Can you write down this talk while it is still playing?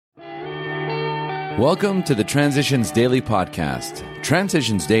Welcome to the Transitions Daily podcast.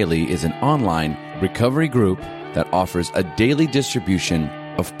 Transitions Daily is an online recovery group that offers a daily distribution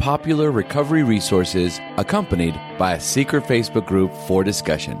of popular recovery resources accompanied by a secret Facebook group for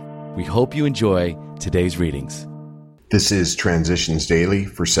discussion. We hope you enjoy today's readings. This is Transitions Daily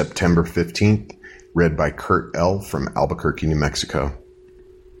for September 15th, read by Kurt L. from Albuquerque, New Mexico.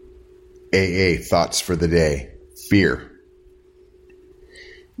 AA Thoughts for the Day. Fear.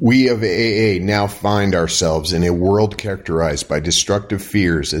 We of AA now find ourselves in a world characterized by destructive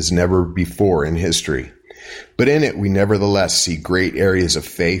fears as never before in history. But in it, we nevertheless see great areas of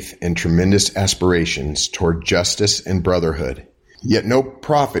faith and tremendous aspirations toward justice and brotherhood. Yet no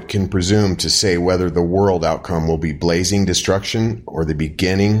prophet can presume to say whether the world outcome will be blazing destruction or the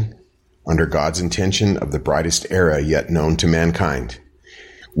beginning, under God's intention, of the brightest era yet known to mankind.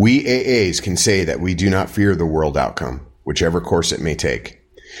 We AAs can say that we do not fear the world outcome, whichever course it may take.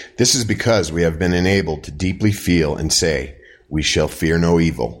 This is because we have been enabled to deeply feel and say, "We shall fear no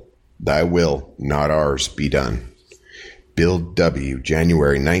evil. Thy will, not ours, be done." Bill W.,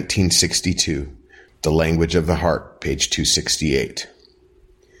 January 1962. The Language of the Heart, page 268.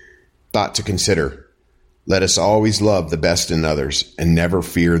 Thought to consider. Let us always love the best in others and never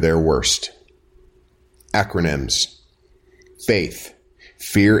fear their worst. Acronyms. Faith.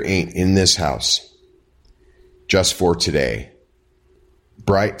 Fear ain't in this house. Just for today.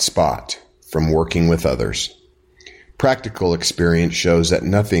 Bright spot from working with others. Practical experience shows that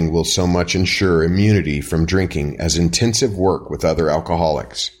nothing will so much ensure immunity from drinking as intensive work with other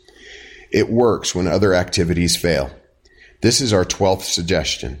alcoholics. It works when other activities fail. This is our 12th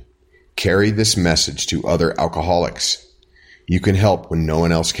suggestion. Carry this message to other alcoholics. You can help when no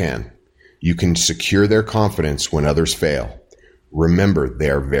one else can. You can secure their confidence when others fail. Remember,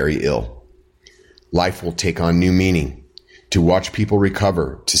 they are very ill. Life will take on new meaning. To watch people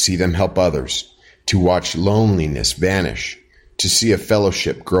recover, to see them help others, to watch loneliness vanish, to see a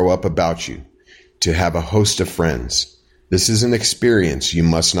fellowship grow up about you, to have a host of friends. This is an experience you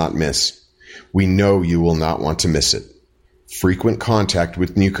must not miss. We know you will not want to miss it. Frequent contact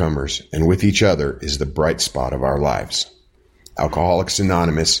with newcomers and with each other is the bright spot of our lives. Alcoholics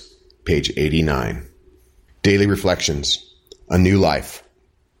Anonymous, page 89. Daily Reflections. A New Life.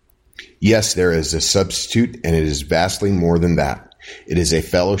 Yes, there is a substitute, and it is vastly more than that. It is a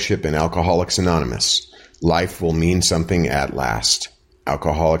fellowship in Alcoholics Anonymous. Life will mean something at last.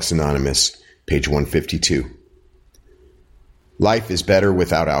 Alcoholics Anonymous, page 152. Life is better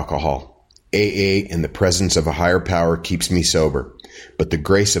without alcohol. AA in the presence of a higher power keeps me sober, but the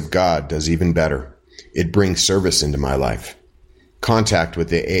grace of God does even better. It brings service into my life. Contact with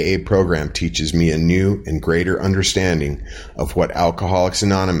the AA program teaches me a new and greater understanding of what Alcoholics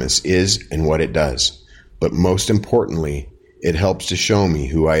Anonymous is and what it does. But most importantly, it helps to show me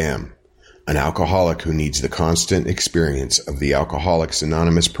who I am, an alcoholic who needs the constant experience of the Alcoholics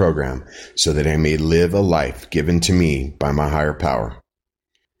Anonymous program so that I may live a life given to me by my higher power.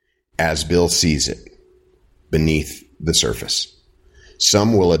 As Bill sees it, beneath the surface.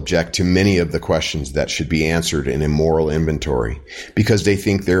 Some will object to many of the questions that should be answered in a moral inventory because they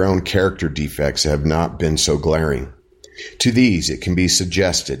think their own character defects have not been so glaring. To these, it can be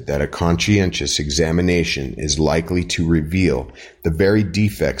suggested that a conscientious examination is likely to reveal the very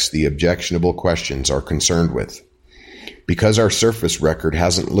defects the objectionable questions are concerned with. Because our surface record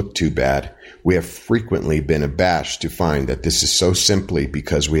hasn't looked too bad, we have frequently been abashed to find that this is so simply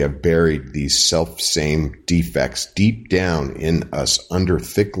because we have buried these self-same defects deep down in us under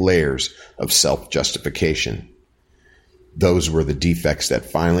thick layers of self-justification. Those were the defects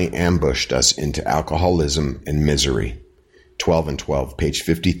that finally ambushed us into alcoholism and misery. 12 and 12, page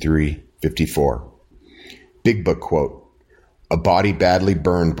 53, 54. Big Book quote, "A body badly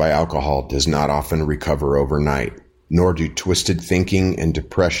burned by alcohol does not often recover overnight. Nor do twisted thinking and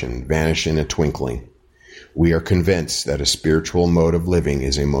depression vanish in a twinkling. We are convinced that a spiritual mode of living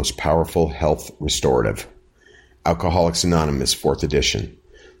is a most powerful health restorative." Alcoholics Anonymous, 4th edition.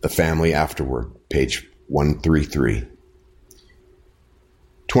 The Family Afterward, page 133.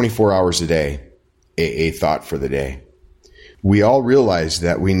 24 hours a day. AA Thought for the Day. We all realize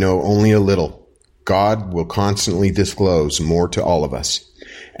that we know only a little. God will constantly disclose more to all of us.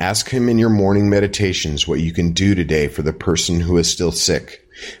 Ask him in your morning meditations what you can do today for the person who is still sick.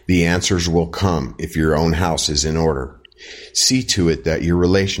 The answers will come if your own house is in order. See to it that your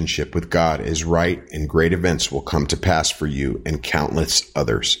relationship with God is right, and great events will come to pass for you and countless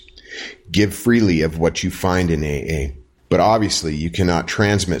others. Give freely of what you find in AA, but obviously you cannot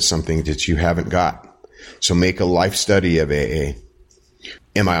transmit something that you haven't got. So make a life study of AA.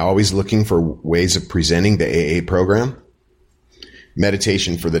 Am I always looking for ways of presenting the AA program?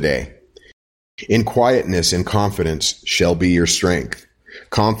 Meditation for the day. In quietness and confidence shall be your strength.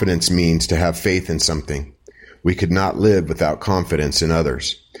 Confidence means to have faith in something. We could not live without confidence in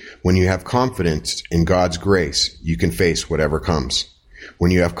others. When you have confidence in God's grace, you can face whatever comes.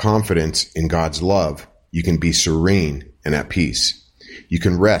 When you have confidence in God's love, you can be serene and at peace. You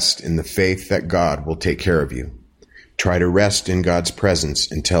can rest in the faith that God will take care of you. Try to rest in God's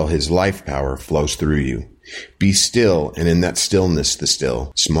presence until His life power flows through you. Be still, and in that stillness, the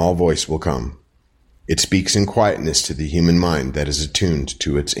still, small voice will come. It speaks in quietness to the human mind that is attuned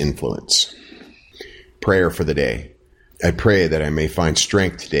to its influence. Prayer for the day. I pray that I may find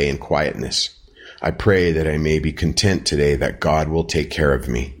strength today in quietness. I pray that I may be content today that God will take care of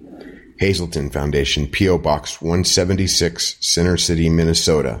me. Hazelton Foundation, P.O. Box 176, Center City,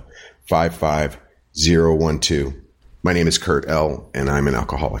 Minnesota, 55012. My name is Kurt L., and I'm an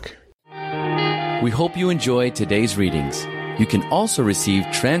alcoholic. We hope you enjoyed today's readings. You can also receive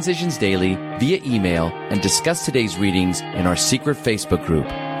Transitions Daily via email and discuss today's readings in our secret Facebook group.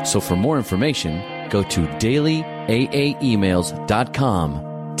 So for more information, go to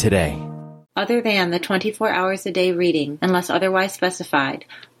dailyaaemails.com today. Other than the 24 hours a day reading, unless otherwise specified,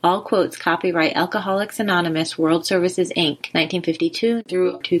 all quotes copyright Alcoholics Anonymous World Services, Inc., 1952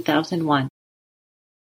 through 2001.